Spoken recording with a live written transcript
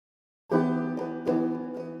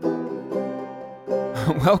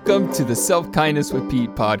Welcome to the Self-Kindness with Pete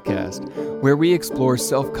podcast, where we explore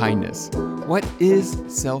self-kindness. What is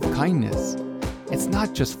self-kindness? It's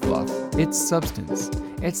not just fluff, it's substance.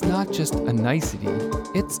 It's not just a nicety,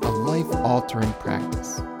 it's a life-altering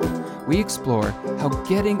practice. We explore how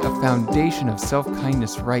getting a foundation of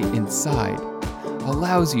self-kindness right inside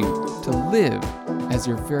allows you to live as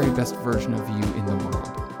your very best version of you in the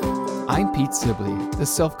world. I'm Pete Sibley, the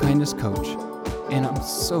Self-Kindness Coach, and I'm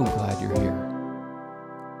so glad you're here.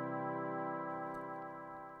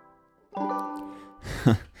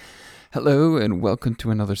 Hello and welcome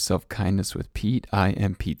to another Self-Kindness with Pete. I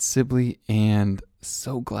am Pete Sibley and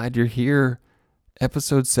so glad you're here.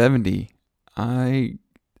 Episode 70. I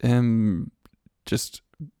am just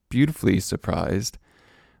beautifully surprised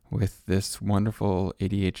with this wonderful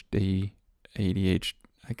ADHD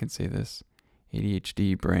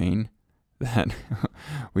brain that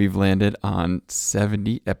we've landed on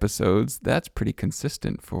 70 episodes. That's pretty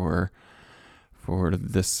consistent for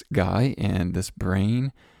this guy and this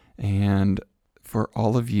brain. And for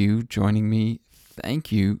all of you joining me,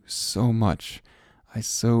 thank you so much. I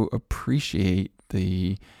so appreciate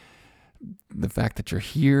the fact that you're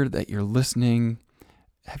here, that you're listening.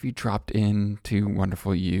 Have you dropped in to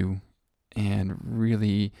Wonderful You and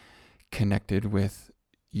really connected with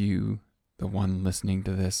you, the one listening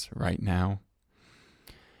to this right now?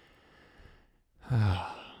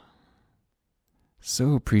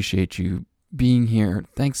 So appreciate you being here.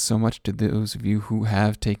 Thanks so much to those of you who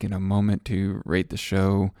have taken a moment to rate the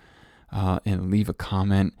show and leave a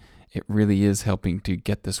comment. It really is helping to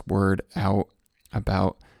get this word out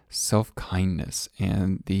about self-kindness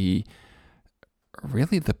and the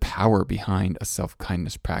power behind a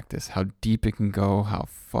self-kindness practice, how deep it can go, how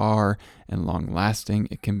far and long-lasting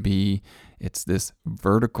it can be. It's this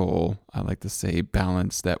vertical, I like to say,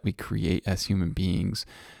 balance that we create as human beings,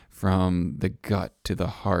 from the gut to the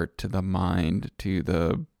heart to the mind to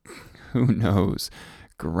the, who knows,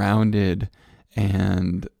 grounded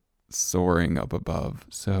and soaring up above.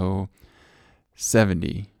 So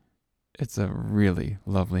 70, it's a really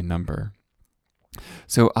lovely number.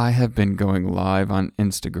 So I have been going live on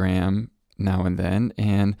Instagram now and then,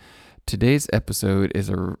 and today's episode is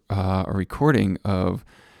a recording of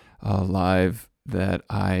a live that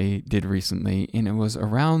I did recently, and it was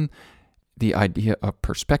around the idea of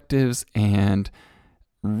perspectives and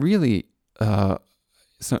really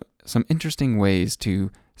some interesting ways to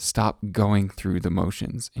stop going through the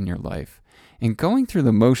motions in your life. And going through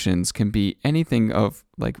the motions can be anything of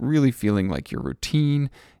like really feeling like your routine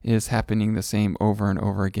is happening the same over and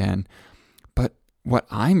over again. But what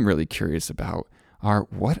I'm really curious about are,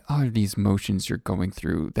 what are these motions you're going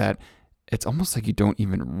through that it's almost like you don't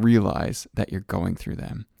even realize that you're going through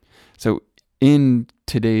them. So in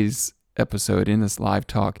today's episode, in this live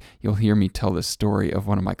talk, you'll hear me tell this story of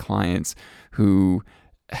one of my clients who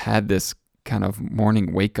had this kind of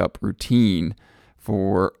morning wake-up routine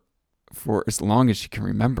for as long as she can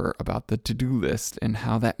remember about the to-do list, and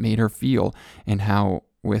how that made her feel, and how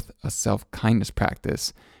with a self-kindness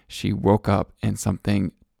practice, she woke up and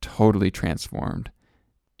something totally transformed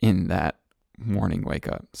in that morning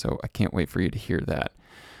wake-up. So I can't wait for you to hear that.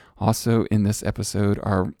 Also in this episode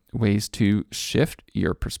are ways to shift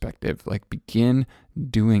your perspective, like begin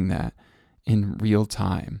doing that in real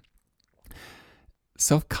time.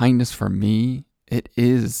 Self-kindness for me, it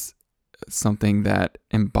is something that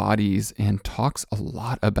embodies and talks a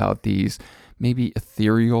lot about these maybe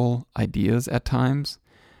ethereal ideas at times,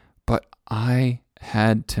 but I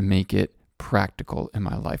had to make it practical in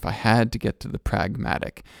my life. I had to get to the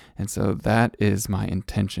pragmatic. And so that is my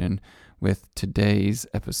intention with today's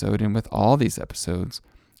episode and with all these episodes.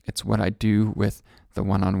 It's what I do with the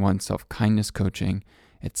one-on-one self-kindness coaching.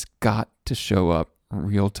 It's got to show up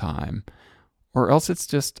real time, or else it's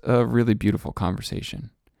just a really beautiful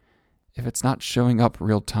conversation. If it's not showing up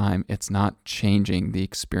real time, it's not changing the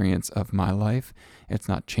experience of my life. It's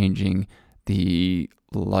not changing the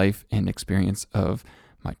life and experience of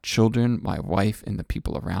my children, my wife, and the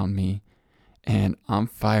people around me. And I'm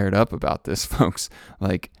fired up about this, folks.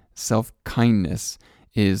 Like, self-kindness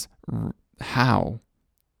is how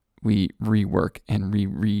we rework and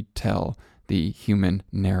retell the human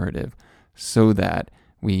narrative, so that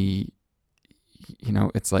we,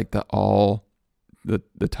 it's like the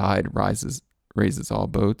tide raises all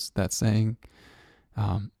boats, that saying.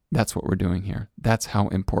 That's what we're doing here. That's how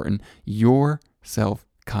important your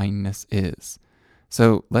self-kindness is.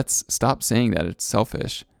 So let's stop saying that it's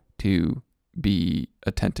selfish to be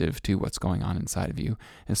attentive to what's going on inside of you,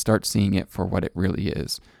 and start seeing it for what it really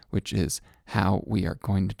is, which is how we are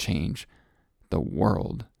going to change the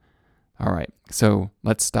world. All right, so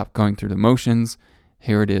let's stop going through the motions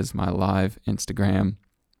here it is, my live Instagram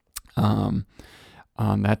on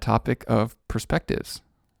that topic of perspectives.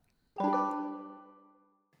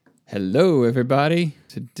 Hello, everybody.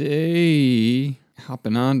 Today,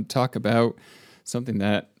 hopping on to talk about something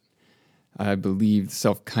that I believe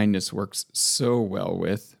self-kindness works so well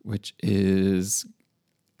with, which is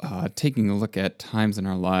taking a look at times in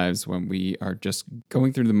our lives when we are just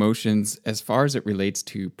going through the motions as far as it relates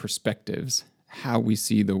to perspectives, how we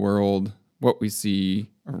see the world, what we see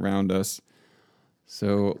around us.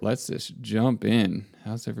 So let's just jump in.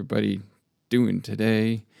 How's everybody doing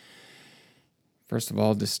today? First of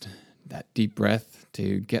all, just that deep breath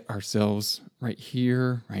to get ourselves right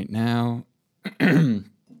here, right now.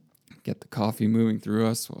 Get the coffee moving through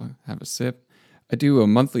us. We'll have a sip. I do a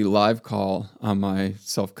monthly live call on my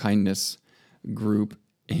self-kindness group,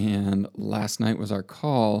 and last night was our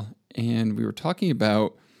call, and we were talking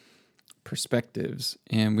about perspectives,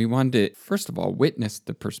 and we wanted to, first of all, witness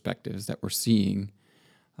the perspectives that we're seeing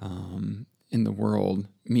in the world,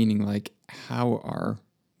 meaning like how are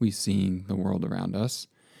we seeing the world around us,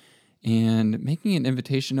 and making an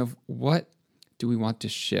invitation of what do we want to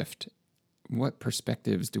shift. What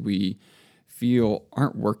perspectives do we feel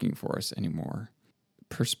aren't working for us anymore?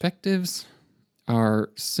 Perspectives are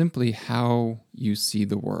simply how you see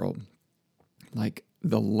the world, like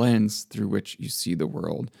the lens through which you see the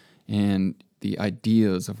world and the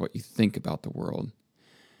ideas of what you think about the world.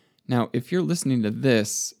 Now, if you're listening to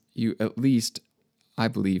this, you at least, I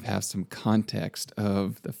believe, have some context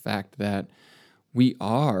of the fact that we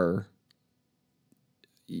are,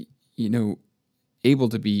 able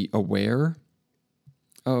to be aware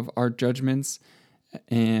of our judgments,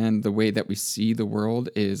 and the way that we see the world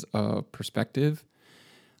is a perspective.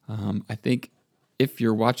 I think if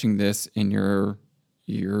you're watching this and you're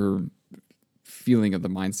feeling of the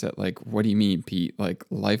mindset, like, what do you mean, Pete? Like,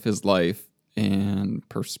 life is life, and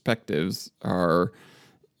perspectives are,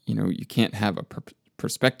 you can't have a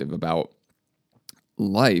perspective about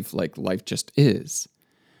life, like life just is.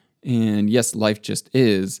 And yes, life just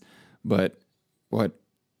is, but what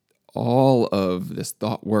all of this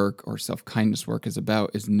thought work or self-kindness work is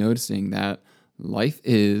about is noticing that life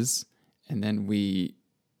is, and then we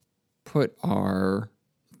put our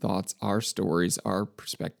thoughts, our stories, our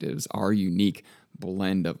perspectives, our unique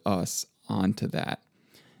blend of us onto that.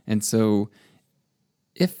 And so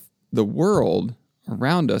if the world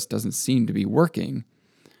around us doesn't seem to be working,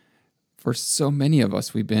 for so many of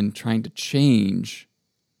us, we've been trying to change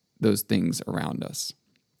those things around us.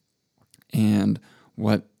 And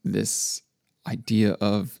what this idea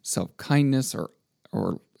of self-kindness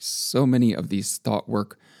or so many of these thought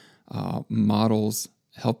work models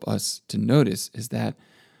help us to notice is that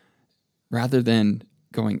rather than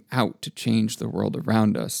going out to change the world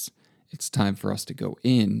around us, it's time for us to go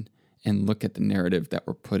in and look at the narrative that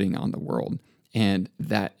we're putting on the world. And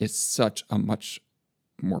that is such a much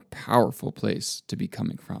more powerful place to be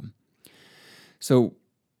coming from. So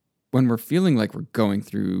when we're feeling like we're going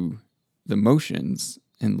through the motions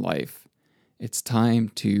in life, it's time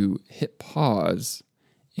to hit pause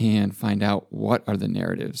and find out what are the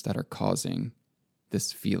narratives that are causing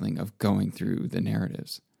this feeling of going through the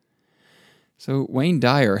narratives. So Wayne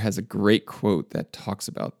Dyer has a great quote that talks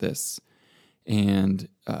about this, and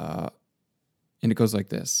it goes like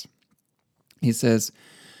this. He says,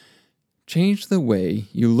 "Change the way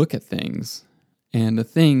you look at things, and the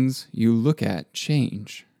things you look at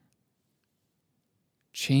change.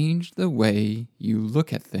 Change the way you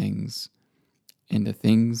look at things, and the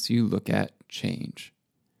things you look at change."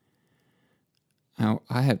 Now,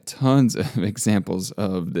 I have tons of examples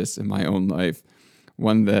of this in my own life.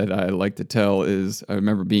 One that I like to tell is I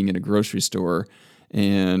remember being in a grocery store,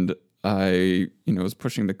 and I, was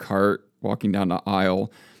pushing the cart, walking down the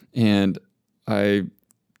aisle, and I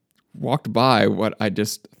walked by what I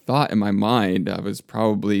just thought in my mind. I was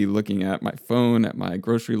probably looking at my phone, at my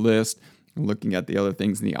grocery list, looking at the other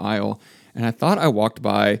things in the aisle. And I thought I walked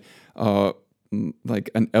by like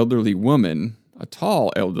an elderly woman, a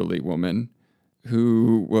tall elderly woman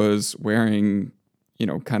who was wearing,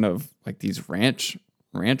 kind of like these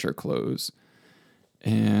rancher clothes.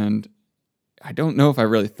 And I don't know if I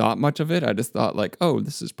really thought much of it. I just thought like, oh,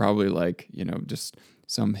 this is probably like, just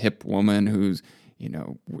some hip woman who's,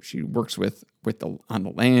 she works on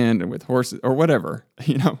the land and with horses or whatever,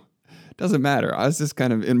 doesn't matter. I was just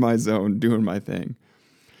kind of in my zone doing my thing.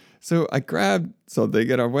 So I grabbed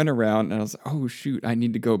something and I went around and I was like, oh shoot, I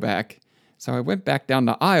need to go back. So I went back down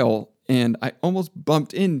the aisle and I almost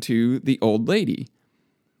bumped into the old lady.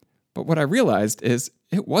 But what I realized is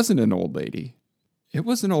it wasn't an old lady. It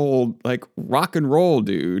was an old, like, rock and roll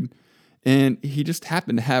dude. And he just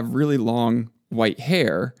happened to have really long white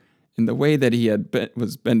hair, and the way that he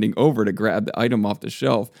was bending over to grab the item off the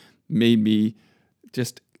shelf made me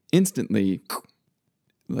just instantly,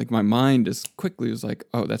 like my mind just quickly was like,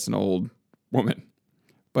 oh, that's an old woman.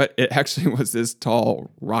 But it actually was this tall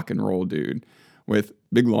rock and roll dude with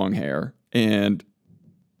big long hair. And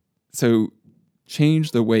so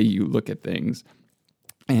change the way you look at things,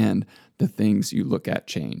 and the things you look at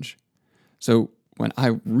change. So when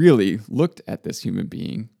I really looked at this human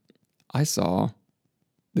being, I saw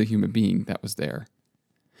the human being that was there.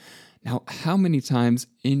 Now, how many times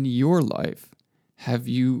in your life have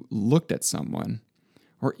you looked at someone,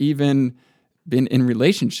 or even been in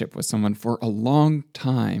relationship with someone for a long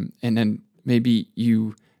time, and then maybe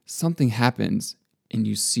something happens and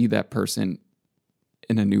you see that person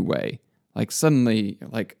in a new way? Like suddenly,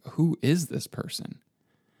 like, who is this person?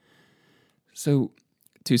 So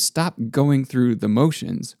to stop going through the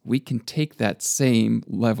motions, we can take that same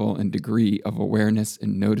level and degree of awareness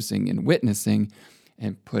and noticing and witnessing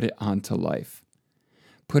and put it onto life.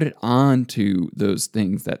 Put it onto those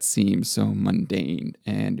things that seem so mundane,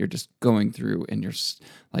 and you're just going through, and you're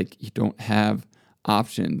like, you don't have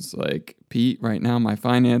options. Like, Pete, right now, my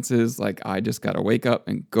finances, like, I just got to wake up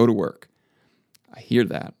and go to work. I hear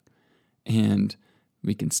that. And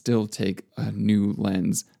we can still take a new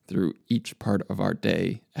lens through each part of our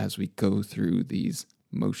day as we go through these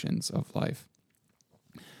motions of life.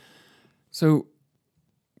 So,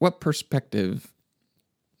 what perspective,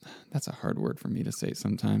 that's a hard word for me to say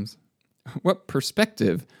sometimes. What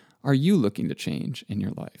perspective are you looking to change in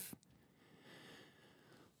your life?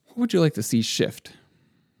 What would you like to see shift?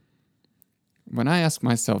 When I ask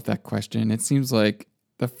myself that question, it seems like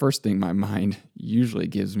the first thing my mind usually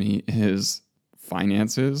gives me is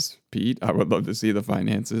finances. Pete, I would love to see the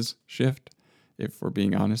finances shift, if we're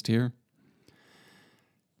being honest here.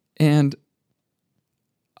 And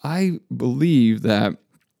I believe that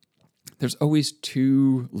there's always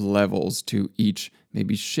two levels to each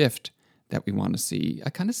maybe shift that we want to see. I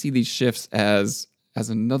kind of see these shifts as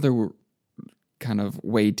another kind of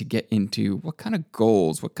way to get into what kind of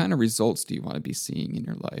goals, what kind of results do you want to be seeing in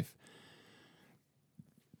your life?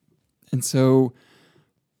 And so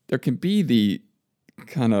there can be the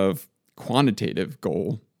kind of quantitative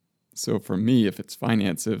goal. So for me, if it's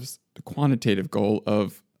finances, the quantitative goal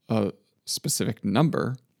of a specific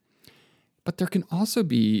number. But there can also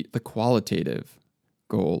be the qualitative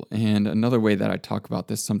goal. And another way that I talk about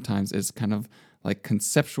this sometimes is kind of like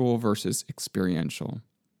conceptual versus experiential.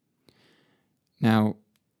 Now,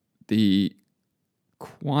 the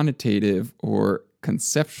quantitative or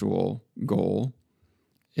conceptual goal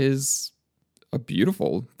is a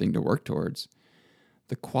beautiful thing to work towards.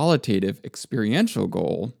 The qualitative experiential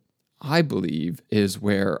goal, I believe, is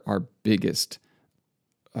where our biggest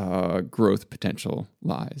growth potential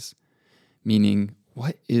lies. Meaning,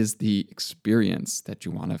 what is the experience that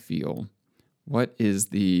you want to feel? What is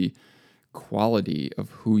the quality of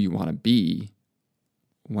who you want to be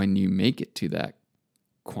when you make it to that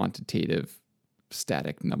quantitative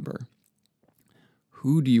static number?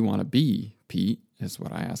 Who do you want to be, Pete, is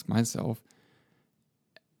what I ask myself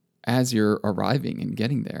as you're arriving and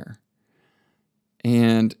getting there.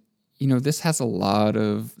 And, this has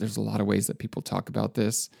there's a lot of ways that people talk about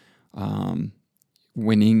this.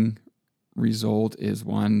 Winning result is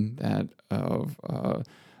one that of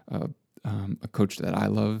a coach that I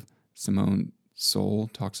love, Simone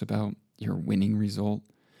Seol, talks about your winning result.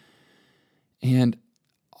 And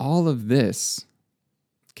all of this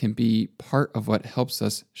can be part of what helps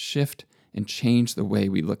us shift and change the way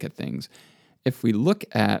we look at things. If we look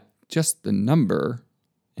at just the number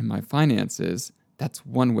in my finances, that's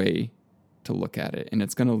one way to look at it. And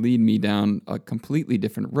it's going to lead me down a completely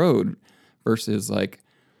different road versus like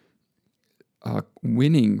a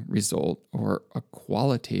winning result or a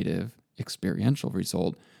qualitative experiential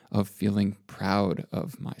result of feeling proud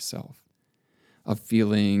of myself, of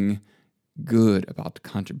feeling good about the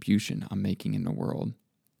contribution I'm making in the world.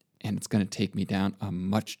 And it's going to take me down a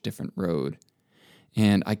much different road.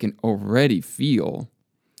 And I can already feel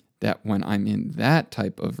that when I'm in that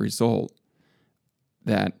type of result,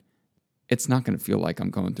 that it's not going to feel like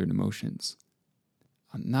I'm going through the motions.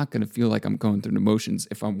 I'm not going to feel like I'm going through the motions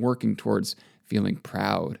if I'm working towards feeling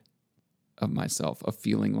proud of myself, of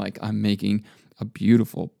feeling like I'm making a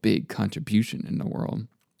beautiful, big contribution in the world.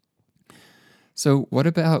 So what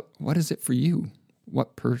is it for you?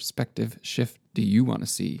 What perspective shift do you want to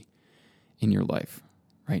see in your life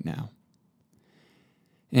right now?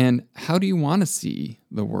 And how do you want to see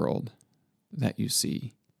the world that you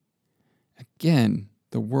see? Again,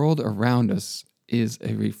 the world around us is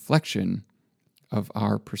a reflection of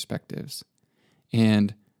our perspectives.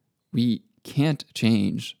 And we can't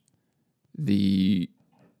change the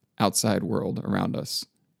outside world around us.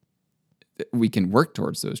 We can work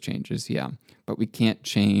towards those changes, yeah, but we can't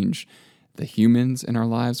change the humans in our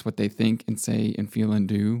lives, what they think and say and feel and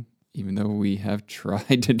do, even though we have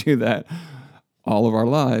tried to do that all of our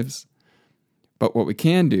lives. But what we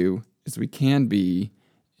can do is we can be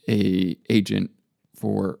an agent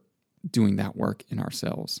for doing that work in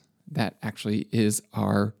ourselves. That actually is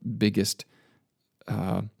our biggest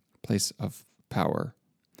place of power.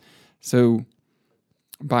 So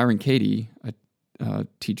Byron Katie, a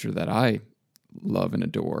teacher that I love and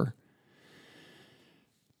adore,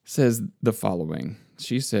 says the following.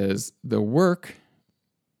 She says, the world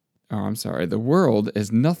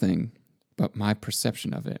is nothing but my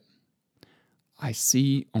perception of it. I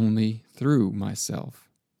see only through myself.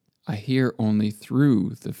 I hear only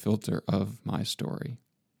through the filter of my story.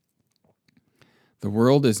 The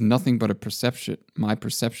world is nothing but my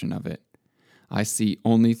perception of it. I see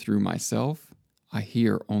only through myself. I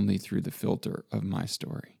hear only through the filter of my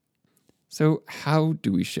story. So how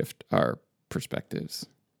do we shift our perspectives?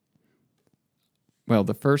 Well,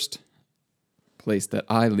 the first place that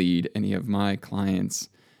I lead any of my clients,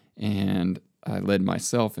 and I led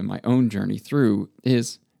myself in my own journey through,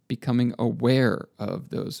 is becoming aware of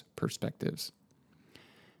those perspectives.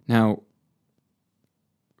 Now,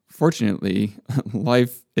 fortunately,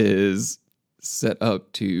 life is set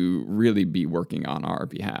up to really be working on our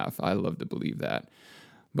behalf. I love to believe that.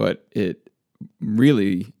 But it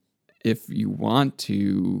really, if you want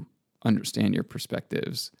to understand your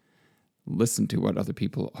perspectives, listen to what other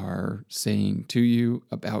people are saying to you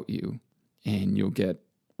about you, and you'll get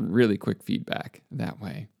really quick feedback that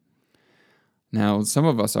way. Now, some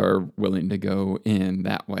of us are willing to go in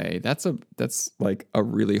that way. That's like a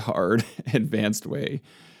really hard, advanced way.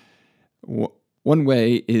 One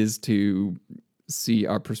way is to see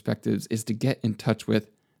our perspectives is to get in touch with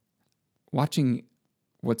watching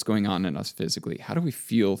what's going on in us physically. How do we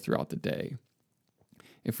feel throughout the day?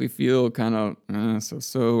 If we feel kind of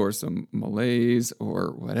so-so or some malaise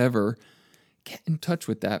or whatever, get in touch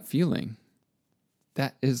with that feeling.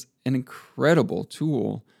 That is an incredible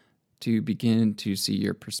tool to begin to see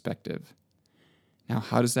your perspective. Now,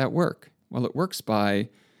 how does that work? Well, it works by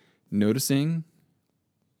noticing,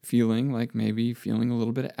 feeling like maybe feeling a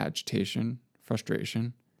little bit of agitation,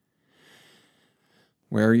 frustration.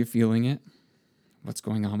 Where are you feeling it? What's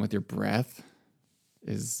going on with your breath?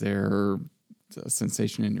 Is there a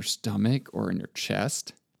sensation in your stomach or in your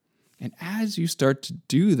chest? And as you start to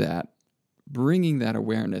do that, bringing that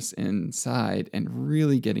awareness inside and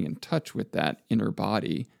really getting in touch with that inner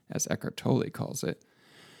body, as Eckhart Tolle calls it,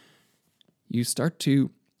 you start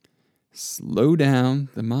to slow down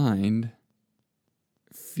the mind,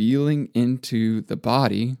 feeling into the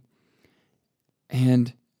body,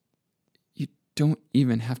 and you don't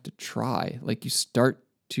even have to try. Like, you start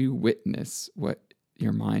to witness what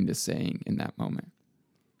your mind is saying in that moment.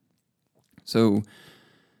 So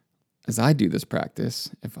as I do this practice,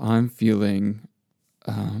 if I'm feeling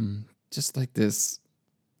just like this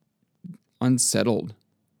unsettled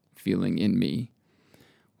feeling in me,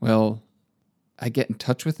 well, I get in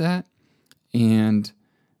touch with that, and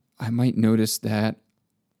I might notice that,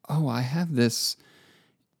 I have this,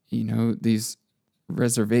 these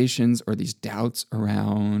reservations or these doubts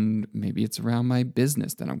around, maybe it's around my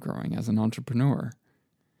business that I'm growing as an entrepreneur.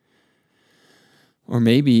 Or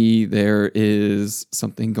maybe there is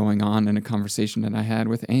something going on in a conversation that I had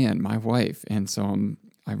with Anne, my wife. And so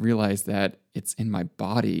I realize that it's in my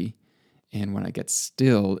body. And when I get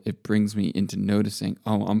still, it brings me into noticing,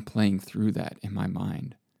 I'm playing through that in my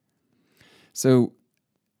mind. So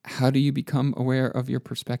how do you become aware of your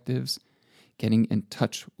perspectives? Getting in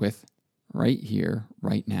touch with right here,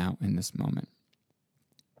 right now, in this moment.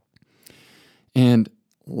 And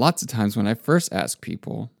lots of times when I first ask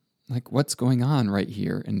people, like, what's going on right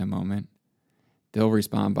here in the moment? They'll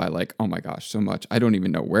respond by like, oh my gosh, so much. I don't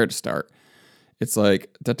even know where to start. It's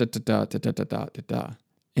like, da, da, da, da, da, da, da, da, da, da.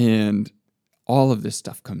 And all of this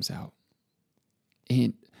stuff comes out.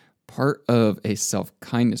 And part of a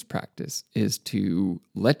self-kindness practice is to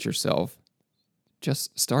let yourself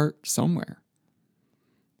just start somewhere.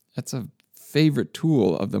 That's a favorite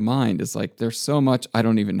tool of the mind. Is like, there's so much, I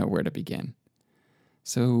don't even know where to begin.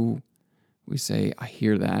 So we say, I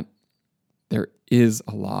hear that. There is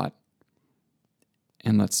a lot.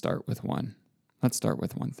 And let's start with one. Let's start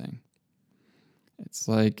with one thing. It's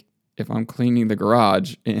like if I'm cleaning the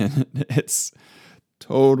garage and it's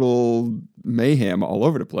total mayhem all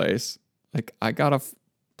over the place, like I got to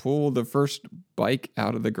pull the first bike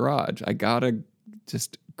out of the garage. I got to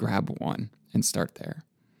just grab one and start there.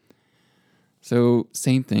 So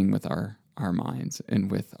same thing with our our minds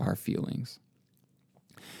and with our feelings.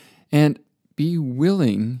 And be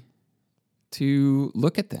willing to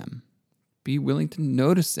look at them. Be willing to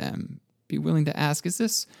notice them. Be willing to ask, is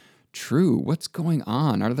this true? What's going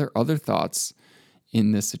on? Are there other thoughts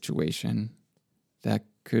in this situation that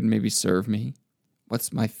could maybe serve me?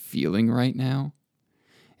 What's my feeling right now?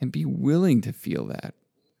 And be willing to feel that.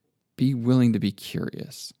 Be willing to be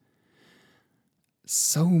curious.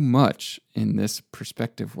 So much in this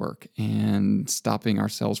perspective work and stopping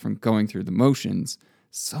ourselves from going through the motions,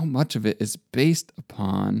 so much of it is based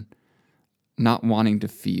upon not wanting to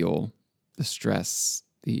feel the stress,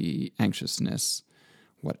 the anxiousness,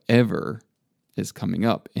 whatever is coming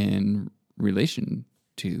up in relation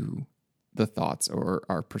to the thoughts or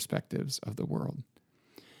our perspectives of the world.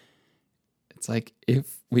 It's like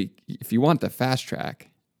if you want the fast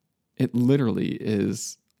track, it literally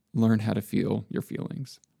is learn how to feel your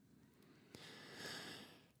feelings.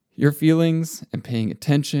 Your feelings and paying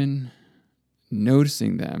attention,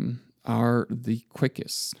 noticing them are the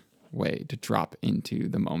quickest way to drop into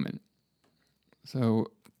the moment.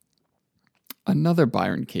 So another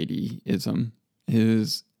Byron Katie-ism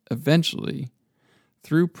is eventually,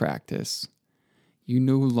 through practice, you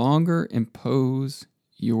no longer impose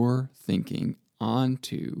your thinking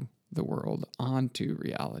onto the world, onto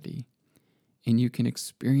reality, and you can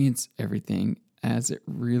experience everything as it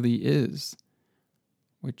really is,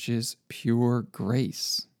 which is pure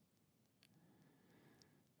grace.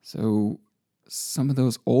 So some of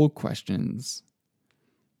those old questions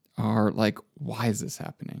are like, why is this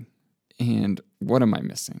happening? And what am I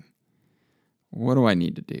missing? What do I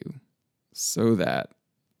need to do so that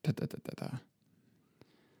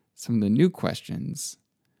Some of the new questions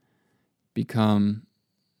become,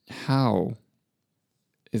 how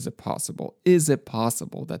is it possible? Is it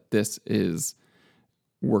possible that this is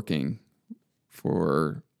working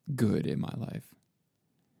for good in my life?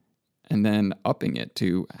 And then upping it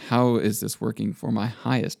to, how is this working for my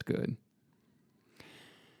highest good?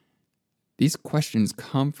 These questions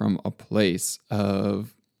come from a place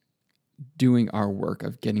of doing our work,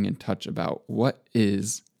 of getting in touch about what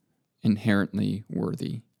is inherently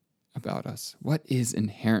worthy about us, what is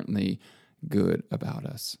inherently good about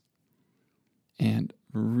us, and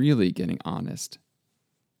really getting honest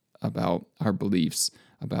about our beliefs,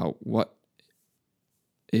 about what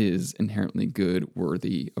is inherently good,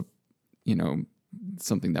 worthy of,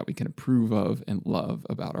 something that we can approve of and love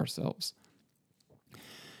about ourselves.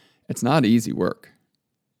 It's not easy work,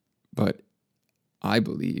 but I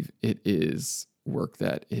believe it is work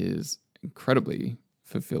that is incredibly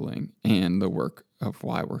fulfilling and the work of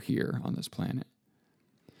why we're here on this planet.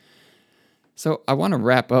 So I want to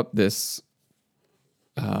wrap up this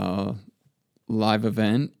live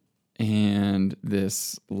event and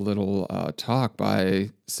this little talk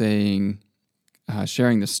by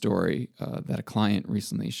sharing the story that a client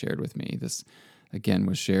recently shared with me. This, again,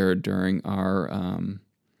 was shared during our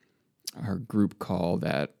group call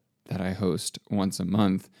that I host once a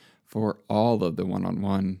month for all of the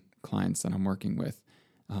one-on-one clients that I'm working with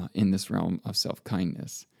in this realm of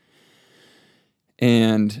self-kindness.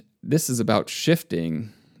 And this is about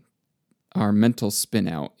shifting our mental spin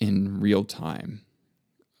out in real time.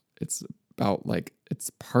 It's about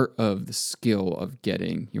it's part of the skill of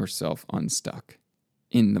getting yourself unstuck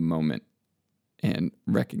in the moment and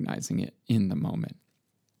recognizing it in the moment.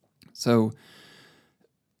 So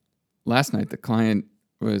last night, the client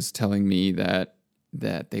was telling me that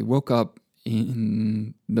they woke up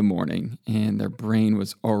in the morning and their brain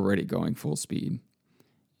was already going full speed.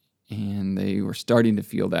 And they were starting to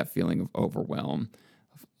feel that feeling of overwhelm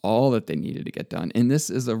of all that they needed to get done. And this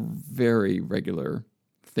is a very regular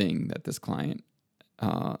thing that this client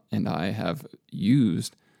and I have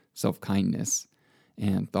used self-kindness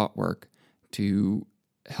and thought work to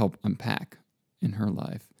help unpack in her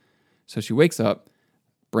life. So she wakes up,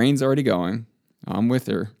 brain's already going. I'm with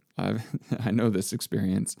her. I know this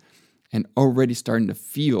experience, and already starting to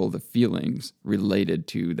feel the feelings related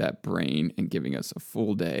to that brain and giving us a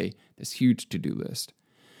full day, this huge to-do list.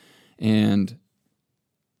 And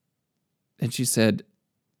she said,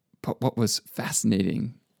 but what was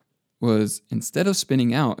fascinating was, instead of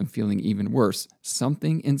spinning out and feeling even worse,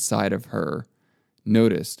 something inside of her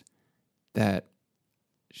noticed that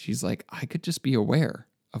she's like, I could just be aware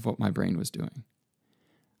of what my brain was doing.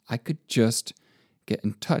 I could just get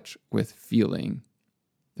in touch with feeling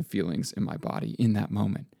the feelings in my body in that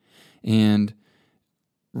moment. And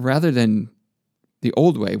rather than the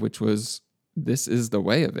old way, which was, this is the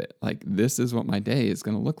way of it, like, this is what my day is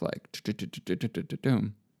going to look like,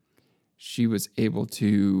 she was able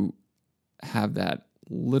to have that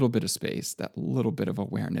little bit of space, that little bit of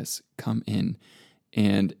awareness come in.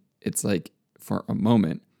 And it's like for a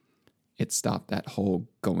moment, it stopped that whole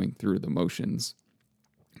going through the motions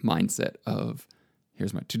mindset of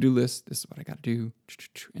here's my to-do list, this is what I got to do,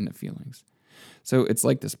 and the feelings. So it's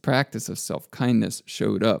like this practice of self-kindness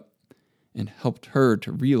showed up and helped her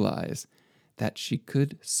to realize that she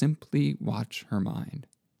could simply watch her mind.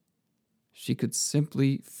 She could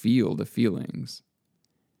simply feel the feelings.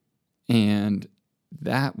 And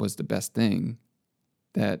that was the best thing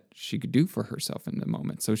that she could do for herself in the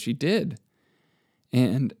moment. So she did.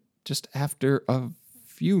 And just after a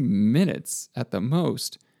few minutes at the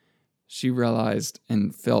most, she realized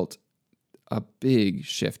and felt a big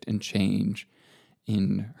shift and change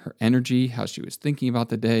in her energy, how she was thinking about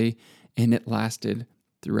the day, and it lasted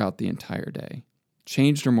throughout the entire day.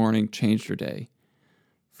 Changed her morning, changed her day.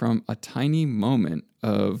 From a tiny moment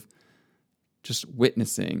of just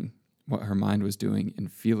witnessing what her mind was doing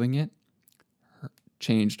and feeling it,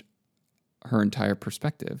 changed her entire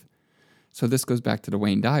perspective. So this goes back to the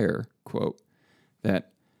Wayne Dyer quote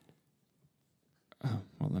that,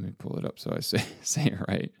 let me pull it up so I say it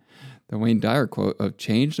right. The Wayne Dyer quote of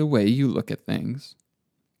change the way you look at things.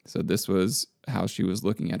 So this was how she was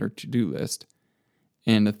looking at her to-do list,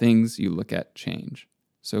 and the things you look at change.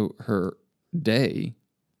 So her day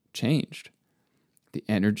changed. The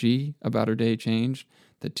energy about her day changed.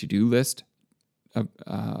 The to-do list,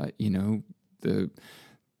 the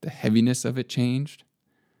heaviness of it changed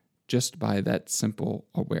just by that simple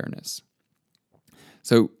awareness.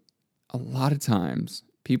 So a lot of times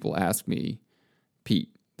people ask me, Pete,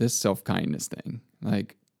 this self-kindness thing,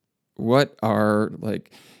 like,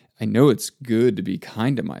 I know it's good to be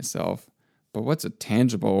kind to myself, but what's a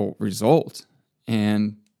tangible result?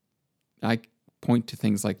 And I point to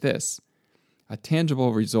things like this. A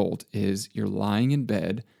tangible result is you're lying in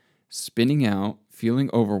bed, spinning out, feeling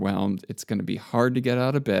overwhelmed. It's going to be hard to get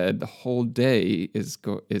out of bed. The whole day is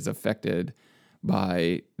affected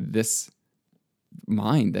by this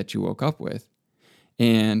mind that you woke up with.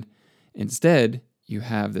 And instead, you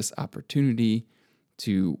have this opportunity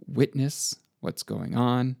to witness what's going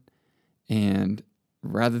on. And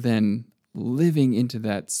rather than living into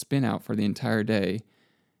that spin out for the entire day,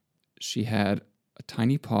 she had a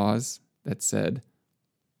tiny pause that said,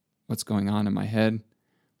 what's going on in my head?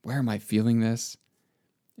 Where am I feeling this?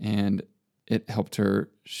 And it helped her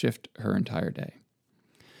shift her entire day.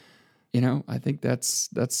 I think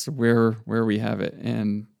that's where we have it.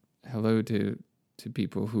 And hello to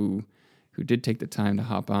people who did take the time to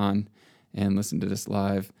hop on and listen to this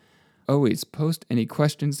live. Always post any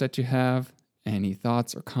questions that you have, any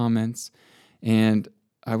thoughts or comments, and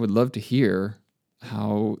I would love to hear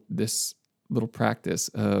how this little practice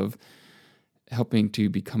of helping to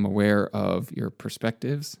become aware of your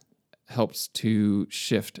perspectives helps to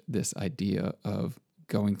shift this idea of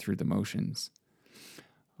going through the motions.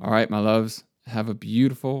 All right, my loves, have a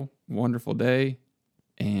beautiful, wonderful day,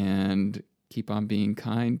 and keep on being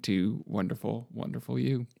kind to wonderful, wonderful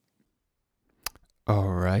you. All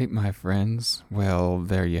right, my friends. Well,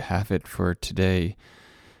 there you have it for today.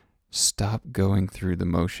 Stop going through the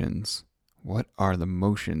motions. What are the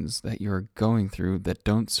motions that you're going through that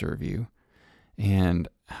don't serve you? And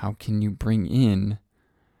how can you bring in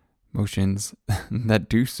motions that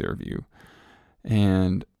do serve you?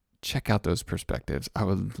 And check out those perspectives. I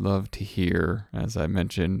would love to hear, as I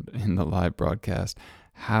mentioned in the live broadcast,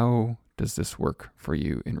 how does this work for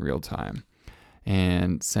you in real time?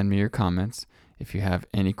 And send me your comments. If you have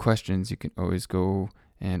any questions, you can always go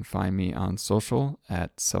and find me on social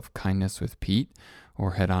at Self-Kindness with Pete,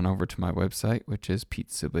 or head on over to my website, which is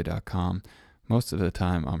petesibley.com. Most of the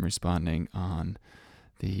time I'm responding on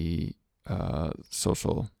the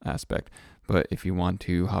social aspect. But if you want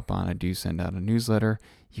to hop on, I do send out a newsletter.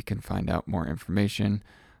 You can find out more information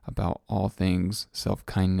about all things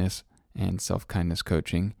self-kindness and self-kindness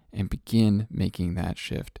coaching and begin making that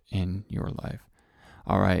shift in your life.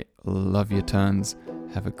 All right, love you tons.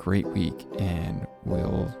 Have a great week, and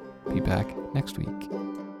we'll be back next week.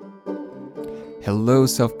 Hello,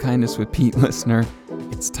 Self-Kindness with Pete listener.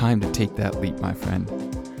 It's time to take that leap, my friend.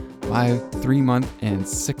 My 3-month and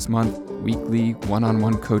 6-month weekly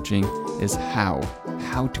one-on-one coaching is how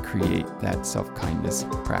to create that self-kindness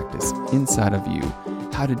practice inside of you,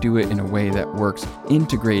 how to do it in a way that works,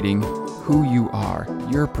 integrating who you are,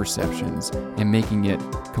 your perceptions, and making it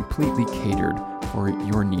completely catered for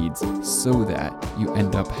your needs so that you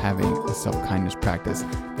end up having a self-kindness practice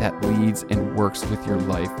that leads and works with your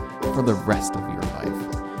life for the rest of your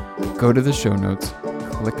life. Go to the show notes,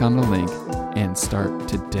 click on the link, and start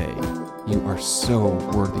today. You are so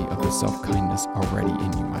worthy of the self-kindness already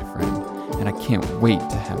in you, my friend. and I can't wait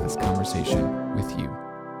to have this conversation with you.